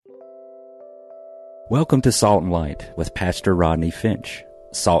Welcome to Salt and Light with Pastor Rodney Finch.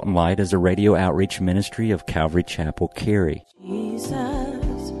 Salt and Light is a radio outreach ministry of Calvary Chapel, Cary. Jesus,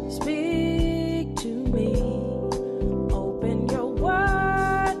 speak to me. Open your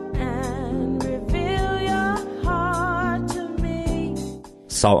word and reveal your heart to me.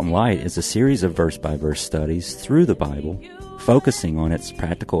 Salt and Light is a series of verse-by-verse studies through the Bible, focusing on its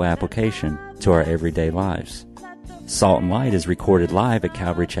practical application to our everyday lives. Salt and Light is recorded live at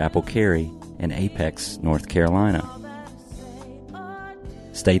Calvary Chapel, Cary in Apex, North Carolina.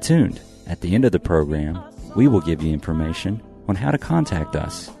 Stay tuned. At the end of the program, we will give you information on how to contact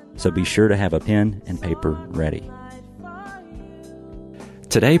us, so be sure to have a pen and paper ready.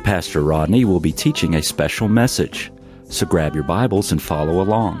 Today, Pastor Rodney will be teaching a special message, so grab your Bibles and follow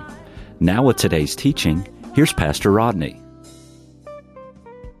along. Now with today's teaching, here's Pastor Rodney.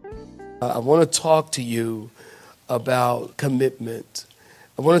 I want to talk to you about commitment.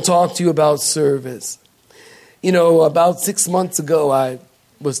 I want to talk to you about service. You know, about 6 months ago, I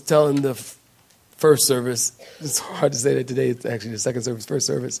was telling the first service, it's hard to say that today, it's actually the second service, first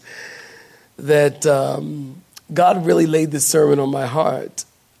service, that God really laid this sermon on my heart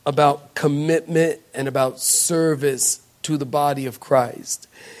about commitment and about service to the body of Christ.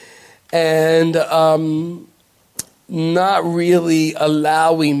 And not really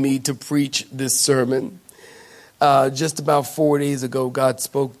allowing me to preach this sermon. Just about 4 days ago, God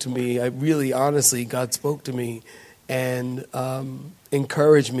spoke to me. God spoke to me and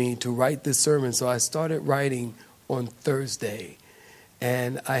encouraged me to write this sermon. So I started writing on Thursday,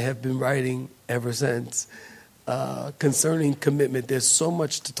 and I have been writing ever since concerning commitment. There's so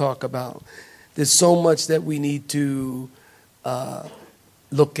much to talk about. There's so much that we need to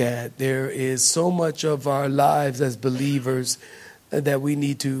look at. There is so much of our lives as believers that we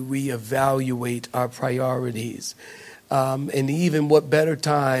need to reevaluate our priorities. And even what better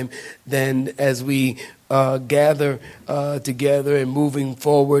time than as we gather together and moving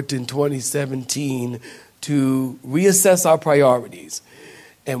forward in 2017 to reassess our priorities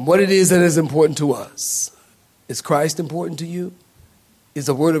and what it is that is important to us. Is Christ important to you? Is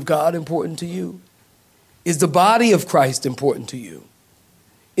the Word of God important to you? Is the body of Christ important to you?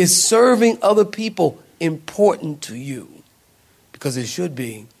 Is serving other people important to you? Because it should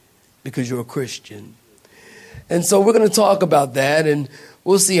be, because you're a Christian. And so we're going to talk about that, and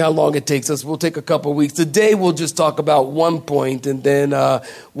we'll see how long it takes us. We'll take a couple of weeks. Today we'll just talk about one point, and then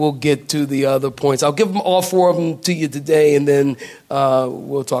we'll get to the other points. I'll give them all four of them to you today, and then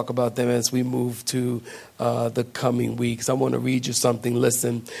we'll talk about them as we move to the coming weeks. I want to read you something.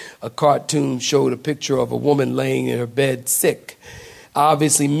 Listen, a cartoon showed a picture of a woman laying in her bed sick,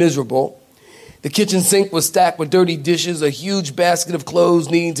 obviously miserable. The kitchen sink was stacked with dirty dishes. A huge basket of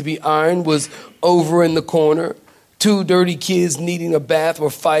clothes needing to be ironed was over in the corner. Two dirty kids needing a bath were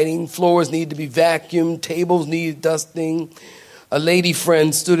fighting. Floors needed to be vacuumed. Tables needed dusting. A lady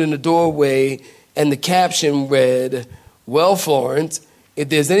friend stood in the doorway, and the caption read, "Well, Florence, if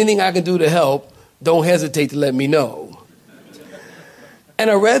there's anything I can do to help, don't hesitate to let me know."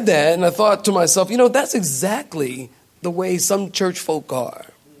 And I read that, and I thought to myself, that's exactly the way some church folk are.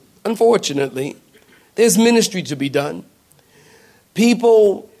 Unfortunately, there's ministry to be done.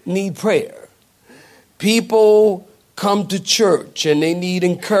 People need prayer. People come to church and they need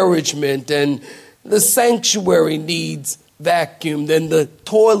encouragement, and the sanctuary needs vacuumed, and the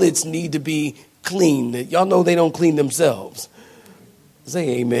toilets need to be cleaned. Y'all know they don't clean themselves. Say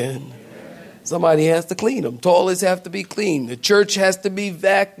amen. Somebody has to clean them. Toilets have to be cleaned. The church has to be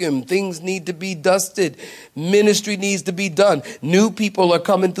vacuumed. Things need to be dusted. Ministry needs to be done. New people are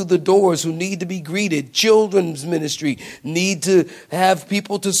coming through the doors who need to be greeted. Children's ministry need to have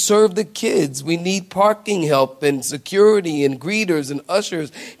people to serve the kids. We need parking help and security and greeters and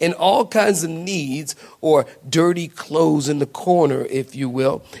ushers and all kinds of needs, or dirty clothes in the corner, if you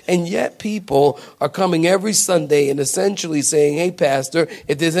will. And yet people are coming every Sunday and essentially saying, "Hey, Pastor,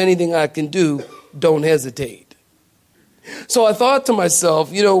 if there's anything I can do, don't hesitate." So I thought to myself,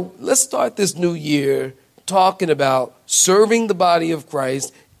 let's start this new year talking about serving the body of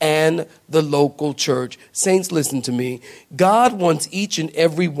Christ and the local church. Saints, listen to me. God wants each and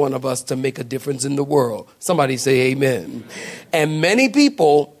every one of us to make a difference in the world. Somebody say amen. And many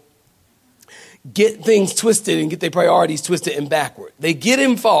people get things twisted and get their priorities twisted and backward. They get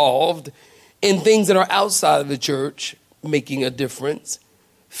involved in things that are outside of the church, making a difference,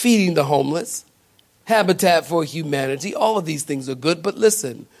 feeding the homeless, Habitat for Humanity. All of these things are good, but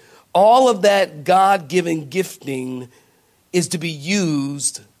listen, all of that God-given gifting is to be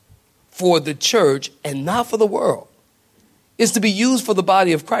used for the church and not for the world. is to be used for the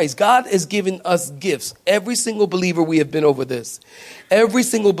body of Christ. God has given us gifts. Every single believer, we have been over this. Every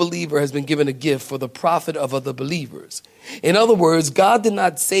single believer has been given a gift for the profit of other believers. In other words, God did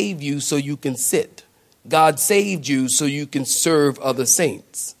not save you so you can sit. God saved you so you can serve other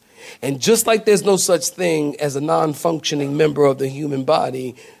saints. And just like there's no such thing as a non-functioning member of the human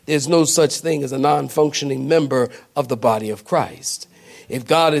body, there's no such thing as a non-functioning member of the body of Christ. If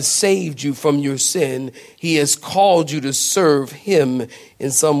God has saved you from your sin, he has called you to serve him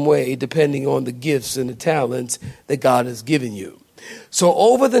in some way, depending on the gifts and the talents that God has given you. So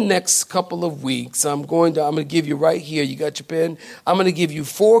over the next couple of weeks, I'm going to give you right here, you got your pen? I'm going to give you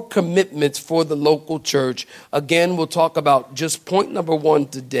 4 commitments for the local church. Again, we'll talk about just point number 1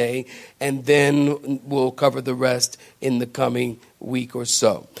 today, and then we'll cover the rest in the coming week or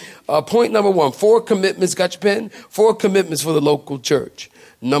so. Point number 1, 4 commitments, got your pen? 4 commitments for the local church.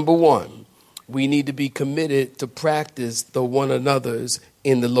 Number 1, we need to be committed to practice the one another's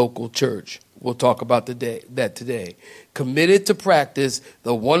in the local church. We'll talk about that today. Committed to practice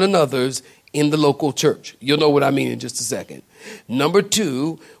the one another's in the local church. You'll know what I mean in just a second. Number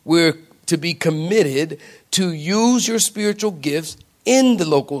 2, we're to be committed to use your spiritual gifts in the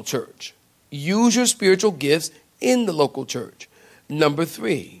local church. Use your spiritual gifts in the local church. Number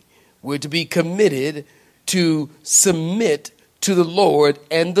 3, we're to be committed to submit to the Lord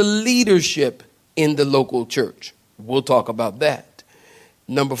and the leadership in the local church. We'll talk about that.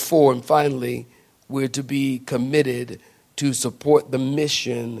 Number 4, and finally, we're to be committed to support the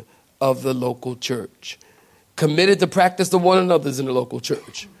mission of the local church. Committed to practice the one another's in the local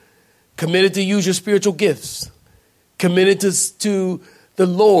church. Committed to use your spiritual gifts. Committed to the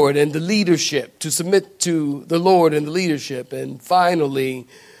Lord and the leadership, to submit to the Lord and the leadership. And finally,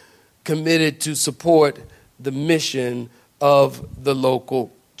 committed to support the mission of the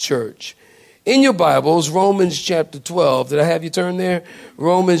local church. In your Bibles, Romans chapter 12. Did I have you turn there?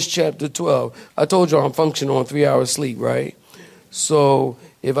 Romans chapter 12. I told you I'm functioning on 3 hours sleep, right? So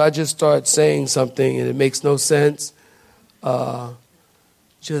if I just start saying something and it makes no sense,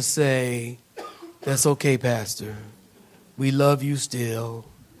 just say, that's okay, Pastor. We love you still.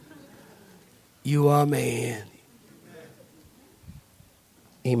 You are man.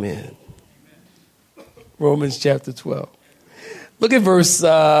 Amen. Romans chapter 12. Look at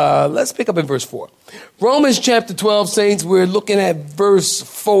let's pick up in verse 4. Romans chapter 12, saints, we're looking at verse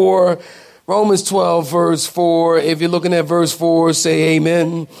 4. Romans 12, verse 4. If you're looking at verse 4, say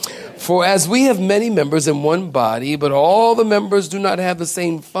amen. For as we have many members in one body, but all the members do not have the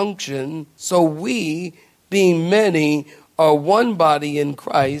same function, so we, being many, are one body in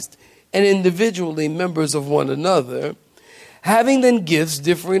Christ, and individually members of one another. Having then gifts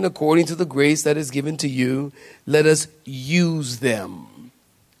differing according to the grace that is given to you, let us use them.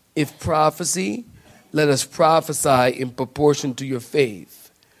 If prophecy, let us prophesy in proportion to your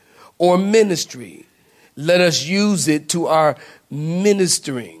faith. Or ministry, let us use it to our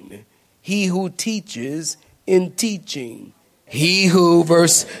ministering. He who teaches in teaching. He who,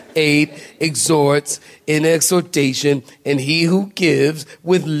 verse 8, exhorts in exhortation, and he who gives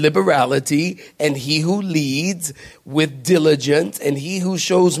with liberality, and he who leads with diligence, and he who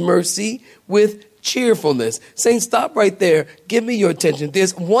shows mercy with cheerfulness. Saints, stop right there. Give me your attention.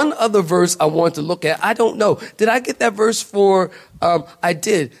 There's one other verse I want to look at. I don't know. Did I get that verse for? I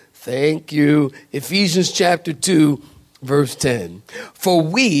did. Thank you. Ephesians chapter 2. Verse 10, for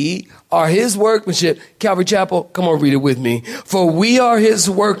we are his workmanship. Calvary Chapel, come on, read it with me. For we are his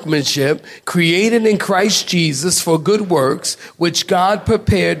workmanship, created in Christ Jesus for good works, which God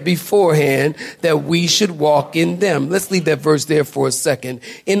prepared beforehand that we should walk in them. Let's leave that verse there for a second.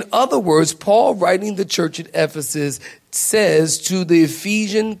 In other words, Paul, writing the church at Ephesus, says to the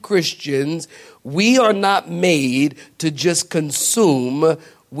Ephesian Christians, we are not made to just consume,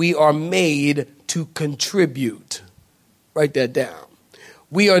 we are made to contribute. Write that down.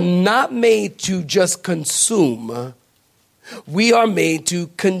 We are not made to just consume. We are made to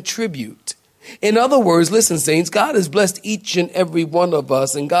contribute. In other words, listen, saints, God has blessed each and every one of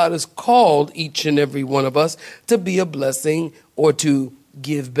us, and God has called each and every one of us to be a blessing or to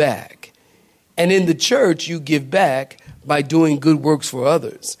give back. And in the church, you give back by doing good works for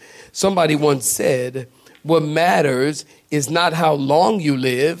others. Somebody once said, what matters is not how long you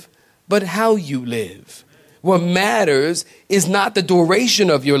live, but how you live. What matters is not the duration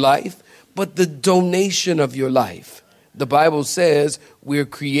of your life, but the donation of your life. The Bible says we're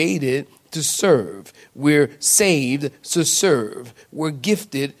created to serve. We're saved to serve. We're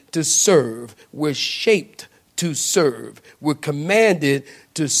gifted to serve. We're shaped to serve. We're commanded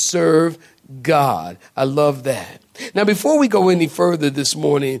to serve God. I love that. Now, before we go any further this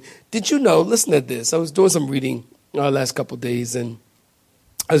morning, did you know, listen to this. I was doing some reading last couple of days, and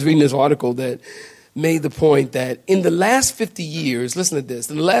I was reading this article that made the point that in the last 50 years, listen to this,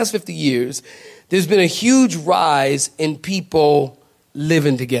 in the last 50 years, there's been a huge rise in people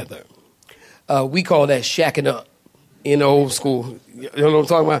living together. We call that shacking up in the old school. You know what I'm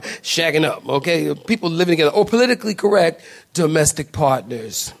talking about? Shacking up, okay? People living together. Or politically correct, domestic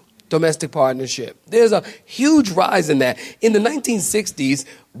partners. Domestic partnership. There's a huge rise in that. In the 1960s,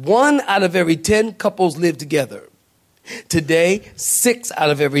 1 out of every 10 couples lived together. Today, 6 out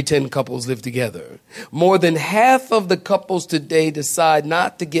of every 10 couples live together. More than half of the couples today decide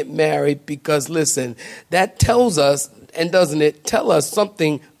not to get married because, listen, that tells us, and doesn't it tell us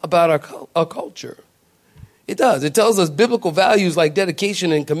something about our culture? It does. It tells us biblical values like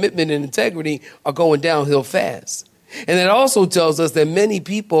dedication and commitment and integrity are going downhill fast. And it also tells us that many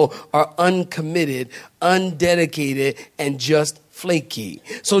people are uncommitted, undedicated, and just flaky.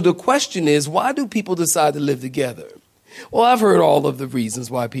 So the question is, why do people decide to live together? Well, I've heard all of the reasons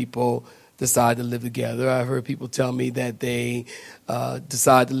why people decide to live together. I've heard people tell me that they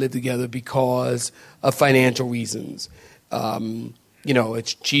decide to live together because of financial reasons.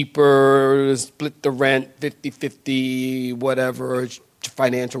 It's cheaper to split the rent 50-50, whatever,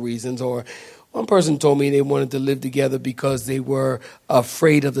 financial reasons. Or one person told me they wanted to live together because they were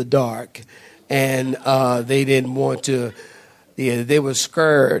afraid of the dark, and they didn't want to, they were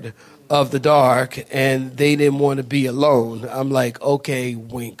scared of the dark, and they didn't want to be alone. I'm like, okay,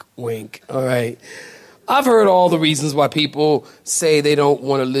 wink, wink, all right. I've heard all the reasons why people say they don't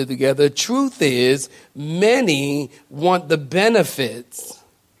want to live together. Truth is, many want the benefits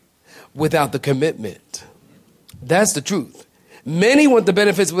without the commitment. That's the truth. Many want the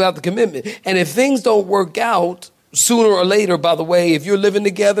benefits without the commitment. And if things don't work out, sooner or later, by the way, if you're living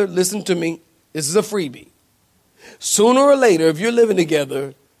together, listen to me, this is a freebie. Sooner or later, if you're living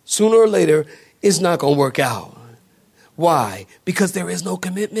together, sooner or later, it's not going to work out. Why? Because there is no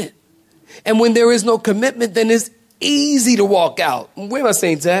commitment. And when there is no commitment, then it's easy to walk out. Where am I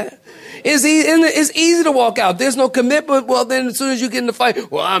saying that? It's easy to walk out. There's no commitment. Well, then as soon as you get in the fight,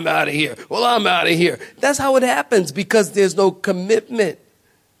 well, I'm out of here. Well, I'm out of here. That's how it happens, because there's no commitment.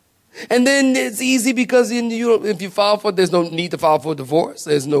 And then it's easy because if you file for, there's no need to file for divorce.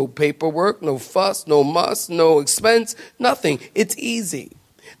 There's no paperwork, no fuss, no muss, no expense, nothing. It's easy.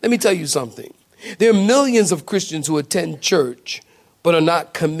 Let me tell you something. There are millions of Christians who attend church but are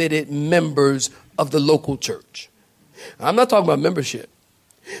not committed members of the local church. I'm not talking about membership,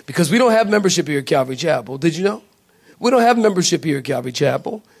 because we don't have membership here at Calvary Chapel. Did you know? We don't have membership here at Calvary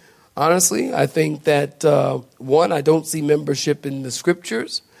Chapel. Honestly, I think that, I don't see membership in the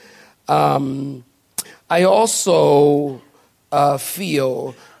scriptures. I also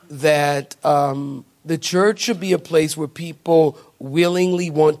feel that the church should be a place where people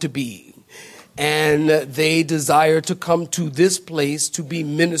willingly want to be. And they desire to come to this place to be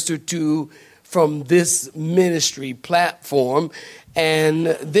ministered to from this ministry platform. And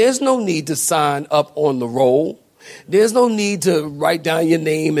there's no need to sign up on the roll. There's no need to write down your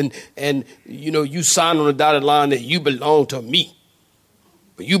name and you sign on the dotted line that you belong to me,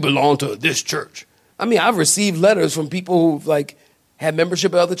 but you belong to this church. I mean, I've received letters from people who've had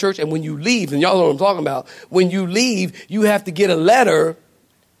membership at other church. And when you leave, and y'all know what I'm talking about, when you leave, you have to get a letter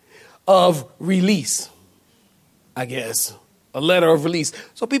of release, I guess. A letter of release.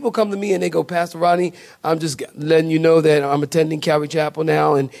 So people come to me and they go, Pastor Rodney, I'm just letting you know that I'm attending Calvary Chapel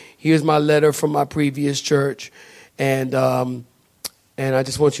now, and here's my letter from my previous church. And I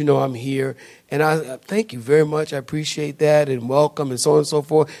just want you to know I'm here. And I thank you very much. I appreciate that, and welcome, and so on and so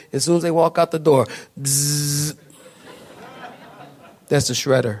forth. As soon as they walk out the door, bzzz, that's the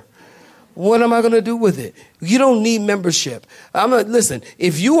shredder. What am I going to do with it? You don't need membership. Listen,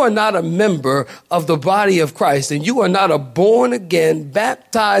 if you are not a member of the body of Christ, and you are not a born again,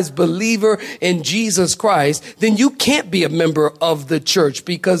 baptized believer in Jesus Christ, then you can't be a member of the church,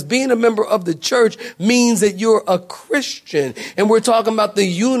 because being a member of the church means that you're a Christian. And we're talking about the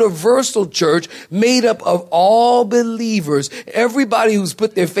universal church made up of all believers. Everybody who's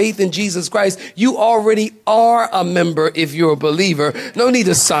put their faith in Jesus Christ, you already are a member if you're a believer. No need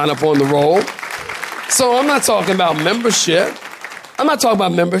to sign up on the roll. So I'm not talking about membership. I'm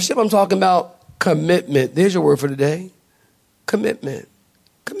talking about commitment. There's your word for today. Commitment.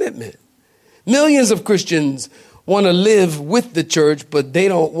 Commitment. Millions of Christians want to live with the church, but they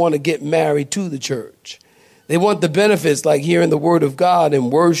don't want to get married to the church. They want the benefits like hearing the word of God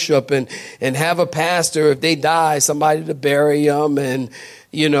and worship and have a pastor, if they die, somebody to bury them, and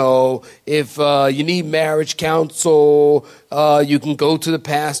You know, if you need marriage counsel, you can go to the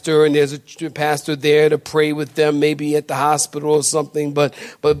pastor, and there's a pastor there to pray with them, maybe at the hospital or something. But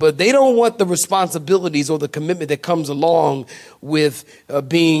they don't want the responsibilities or the commitment that comes along with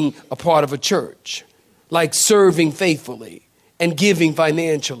being a part of a church, like serving faithfully and giving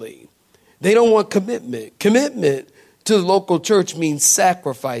financially. They don't want commitment. Commitment to the local church means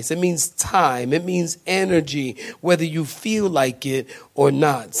sacrifice. It means time. It means energy, whether you feel like it or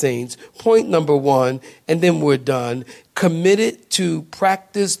not, saints. Point number one, and then we're done. Committed to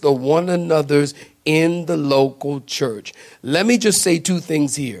practice the one another's in the local church. Let me just say two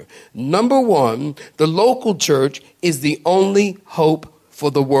things here. Number one, the local church is the only hope for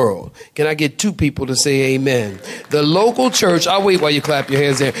the world. Can I get two people to say amen? The local church, I'll wait while you clap your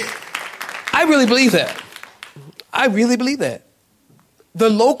hands there. I really believe that. I really believe that. The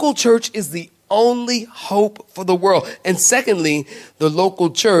local church is the only hope for the world. And secondly, the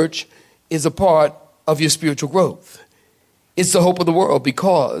local church is a part of your spiritual growth. It's the hope of the world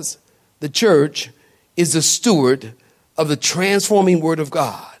because the church is the steward of the transforming word of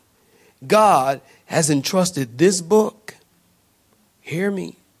God. God has entrusted this book. Hear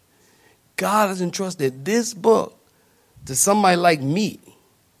me. God has entrusted this book to somebody like me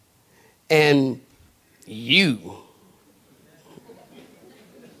and you.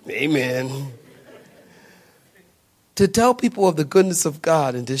 Amen. To tell people of the goodness of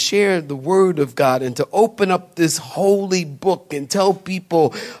God and to share the word of God and to open up this holy book and tell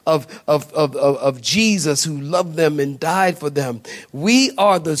people of Jesus who loved them and died for them. We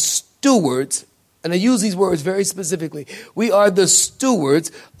are the stewards, and I use these words very specifically. We are the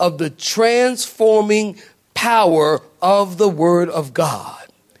stewards of the transforming power of the word of God.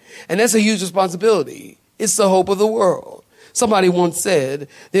 And that's a huge responsibility. It's the hope of the world. Somebody once said,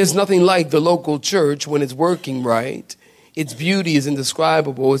 there's nothing like the local church when it's working right. Its beauty is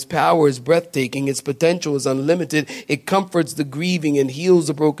indescribable. Its power is breathtaking. Its potential is unlimited. It comforts the grieving and heals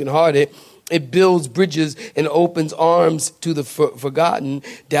the brokenhearted. It builds bridges and opens arms to the forgotten,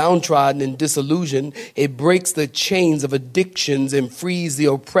 downtrodden, and disillusioned. It breaks the chains of addictions and frees the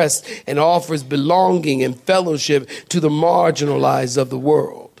oppressed and offers belonging and fellowship to the marginalized of the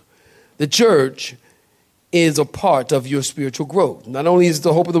world. The church is a part of your spiritual growth. Not only is it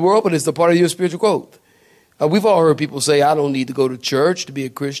the hope of the world, but it's the part of your spiritual growth. We've all heard people say, I don't need to go to church to be a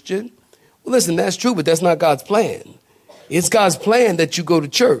Christian. Well, listen, that's true, but that's not God's plan. It's God's plan that you go to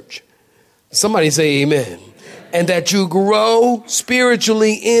church. Somebody say amen. And that you grow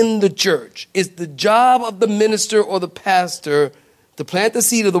spiritually in the church. It's the job of the minister or the pastor to plant the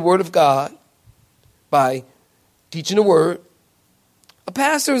seed of the word of God by teaching the word. A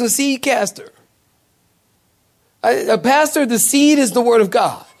pastor is a seed caster. A pastor, the seed is the word of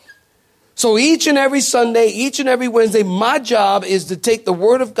God. So each and every Sunday, each and every Wednesday, my job is to take the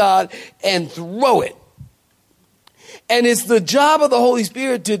word of God and throw it. And it's the job of the Holy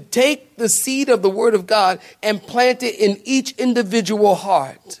Spirit to take the seed of the word of God and plant it in each individual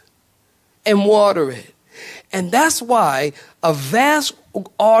heart and water it. And that's why a vast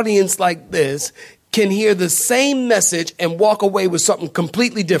audience like this can hear the same message and walk away with something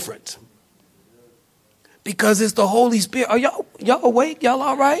completely different. Because it's the Holy Spirit. Are y'all awake? Y'all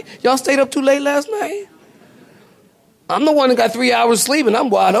all right? Y'all stayed up too late last night? I'm the one that got 3 hours sleep and I'm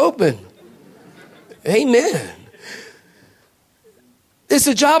wide open. Amen. It's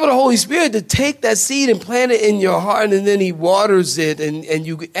the job of the Holy Spirit to take that seed and plant it in your heart, and then he waters it, and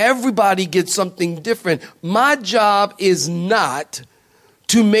everybody gets something different. My job is not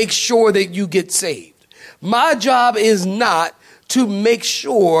to make sure that you get saved. My job is not to make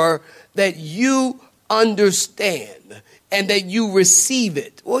sure that you understand and that you receive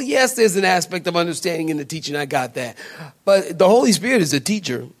it. Well, yes, there's an aspect of understanding in the teaching. I got that. But the Holy Spirit is a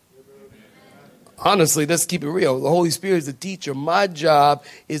teacher. Honestly, let's keep it real. The Holy Spirit is the teacher. My job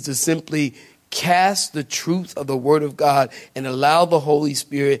is to simply cast the truth of the word of God and allow the Holy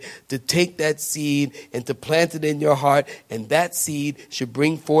Spirit to take that seed and to plant it in your heart, and that seed should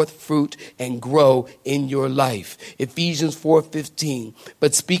bring forth fruit and grow in your life. Ephesians 4:15.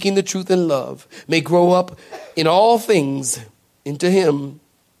 But speaking the truth in love may grow up in all things into him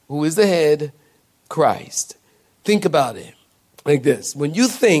who is the head, Christ. Think about it like this. When you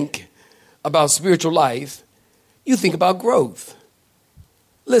think about spiritual life, you think about growth.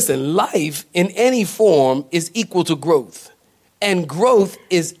 Listen, life in any form is equal to growth, and growth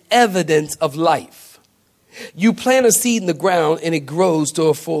is evidence of life. You plant a seed in the ground and it grows to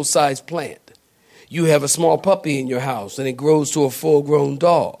a full-size plant. You have a small puppy in your house and it grows to a full-grown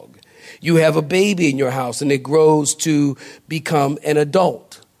dog. You have a baby in your house and it grows to become an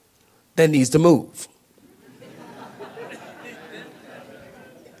adult that needs to move.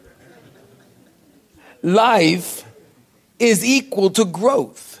 life is equal to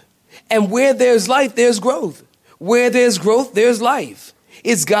growth. And where there's life, there's growth. Where there's growth, there's life.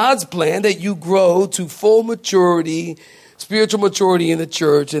 It's God's plan that you grow to full maturity, spiritual maturity in the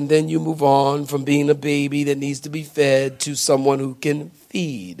church, and then you move on from being a baby that needs to be fed to someone who can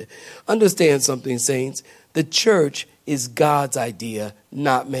feed. Understand something, saints. The church is God's idea,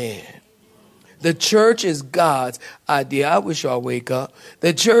 not man. The church is God's idea. I wish y'all wake up.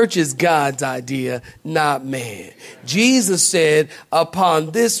 The church is God's idea, not man. Jesus said,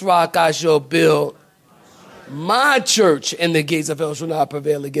 upon this rock I shall build my church, and the gates of hell shall not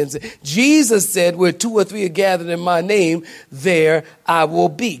prevail against it. Jesus said, where 2 or 3 are gathered in my name, there I will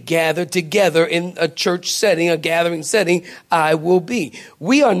be. Gathered together in a church setting, a gathering setting, I will be.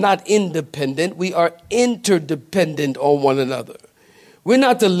 We are not independent. We are interdependent on one another. We're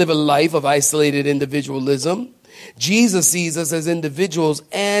not to live a life of isolated individualism. Jesus sees us as individuals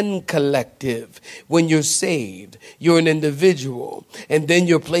and collective. When you're saved, you're an individual, and then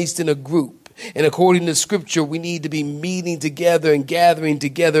you're placed in a group. And according to Scripture, we need to be meeting together and gathering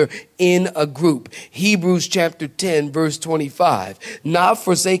together in a group. Hebrews chapter 10, verse 25. Not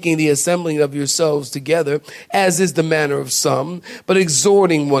forsaking the assembling of yourselves together, as is the manner of some, but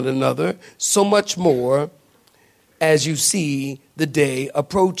exhorting one another, so much more as you see the day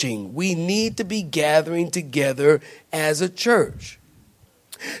approaching. We need to be gathering together as a church.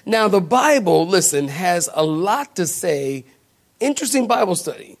 Now, the Bible, listen, has a lot to say. Interesting Bible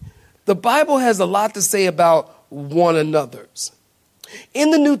study. The Bible has a lot to say about one another's.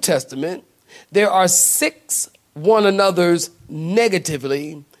 In the New Testament, there are 6 one another's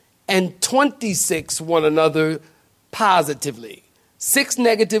negatively and 26 one another positively. 6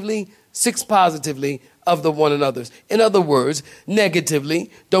 negatively, 6 positively of the one another's. In other words, negatively,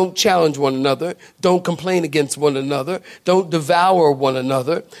 don't challenge one another, don't complain against one another, don't devour one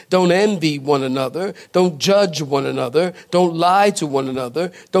another, don't envy one another, don't judge one another, don't lie to one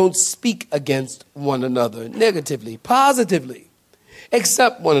another, don't speak against one another. Negatively. Positively,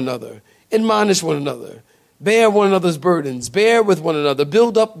 accept one another, admonish one another, bear one another's burdens, bear with one another,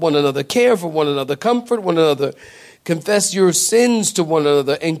 build up one another, care for one another, comfort one another, confess your sins to one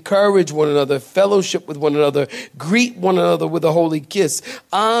another, encourage one another, fellowship with one another, greet one another with a holy kiss,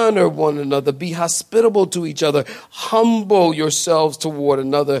 honor one another, be hospitable to each other, humble yourselves toward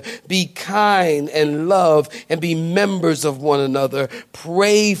another, be kind and love and be members of one another,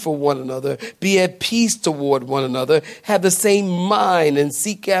 pray for one another, be at peace toward one another, have the same mind and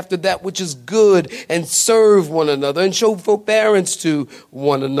seek after that which is good and serve one another and show forbearance to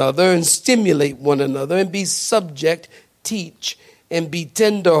one another and stimulate one another and be subject, teach, and be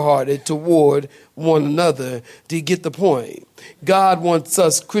tenderhearted toward one another. To get the point, God wants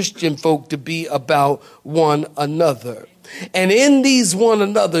us Christian folk to be about one another. And in these one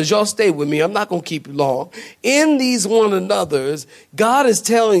another's, y'all stay with me, I'm not going to keep you long. In these one another's, God is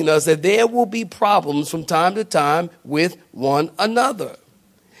telling us that there will be problems from time to time with one another.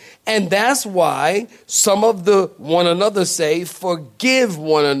 And that's why some of the one another say, forgive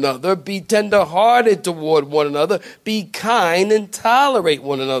one another, be tenderhearted toward one another, be kind and tolerate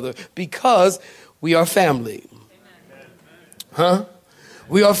one another, because we are family. Huh?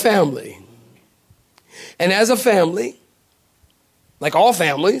 We are family. And as a family, like all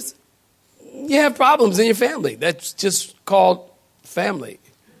families, you have problems in your family. That's just called family.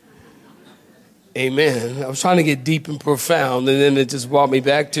 Amen. I was trying to get deep and profound, and then it just brought me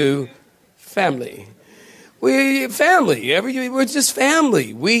back to family. We're family. We're just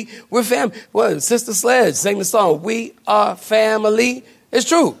family. We're family. Well, Sister Sledge sang the song, "We are family." It's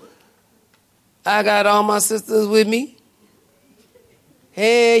true. I got all my sisters with me.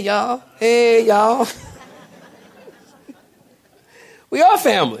 Hey, y'all. Hey, y'all. We are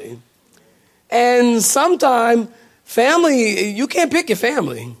family. And sometimes family, you can't pick your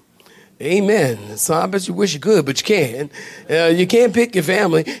family. Amen. So I bet you wish you could, but you can't. You can't pick your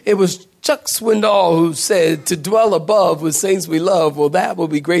family. It was Chuck Swindoll who said, to dwell above with saints we love, well, that will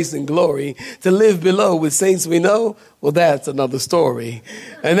be grace and glory. To live below with saints we know, well, that's another story.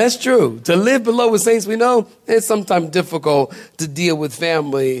 And that's true. To live below with saints we know, it's sometimes difficult to deal with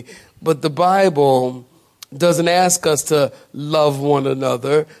family. But the Bible doesn't ask us to love one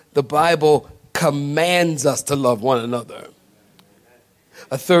another. The Bible commands us to love one another.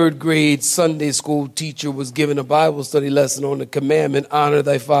 A 3rd grade Sunday school teacher was given a Bible study lesson on the commandment, honor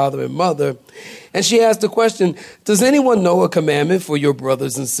thy father and mother. And she asked the question, does anyone know a commandment for your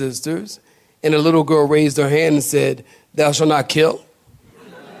brothers and sisters? And a little girl raised her hand and said, thou shalt not kill.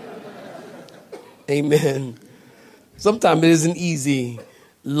 Amen. Sometimes it isn't easy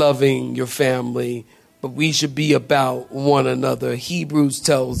loving your family, but we should be about one another. Hebrews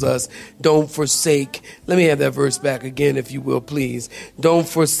tells us, don't forsake. Let me have that verse back again, if you will, please. Don't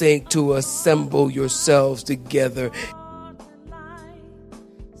forsake to assemble yourselves together.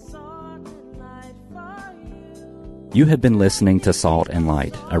 You have been listening to Salt and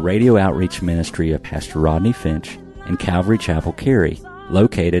Light, a radio outreach ministry of Pastor Rodney Finch in Calvary Chapel, Cary,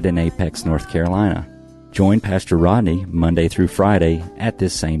 located in Apex, North Carolina. Join Pastor Rodney Monday through Friday at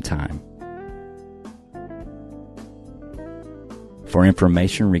this same time. For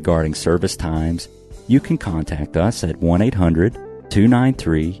information regarding service times, you can contact us at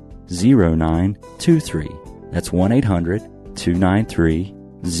 1-800-293-0923. That's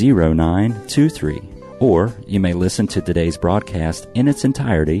 1-800-293-0923. Or you may listen to today's broadcast in its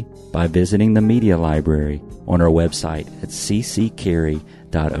entirety by visiting the media library on our website at cccary.org.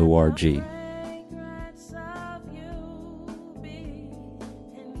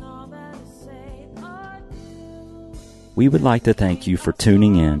 We would like to thank you for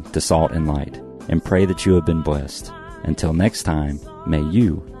tuning in to Salt and Light and pray that you have been blessed. Until next time, may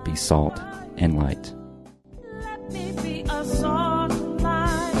you be salt and light.